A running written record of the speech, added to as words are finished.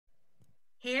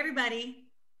Hey, everybody.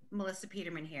 Melissa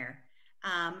Peterman here.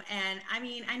 And I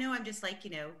mean, I know I'm just like,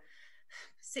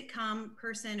 sitcom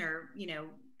person or,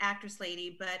 actress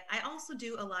lady, but I also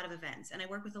do a lot of events and I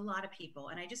work with a lot of people.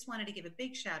 And I just wanted to give a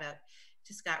big shout out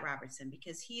to Scott Robertson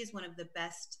because he is one of the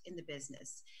best in the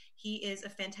business. He is a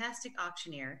fantastic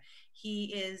auctioneer. He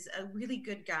is a really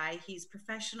good guy. He's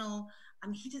professional.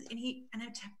 He does, and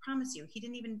promise you, he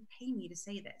didn't even pay me to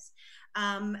say this.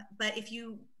 But if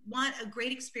you want a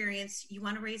great experience, you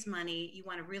want to raise money, you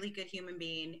want a really good human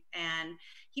being, and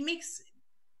he makes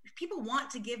people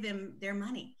want to give him their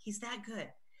money. He's that good.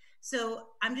 So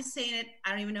I'm just saying it.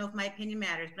 I don't even know if my opinion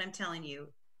matters, but I'm telling you,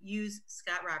 use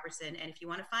Scott Robertson. And if you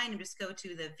want to find him, just go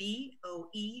to the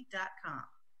VOE.com.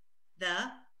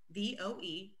 The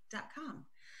VOE.com.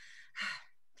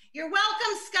 You're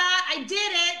welcome, Scott. I did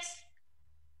it.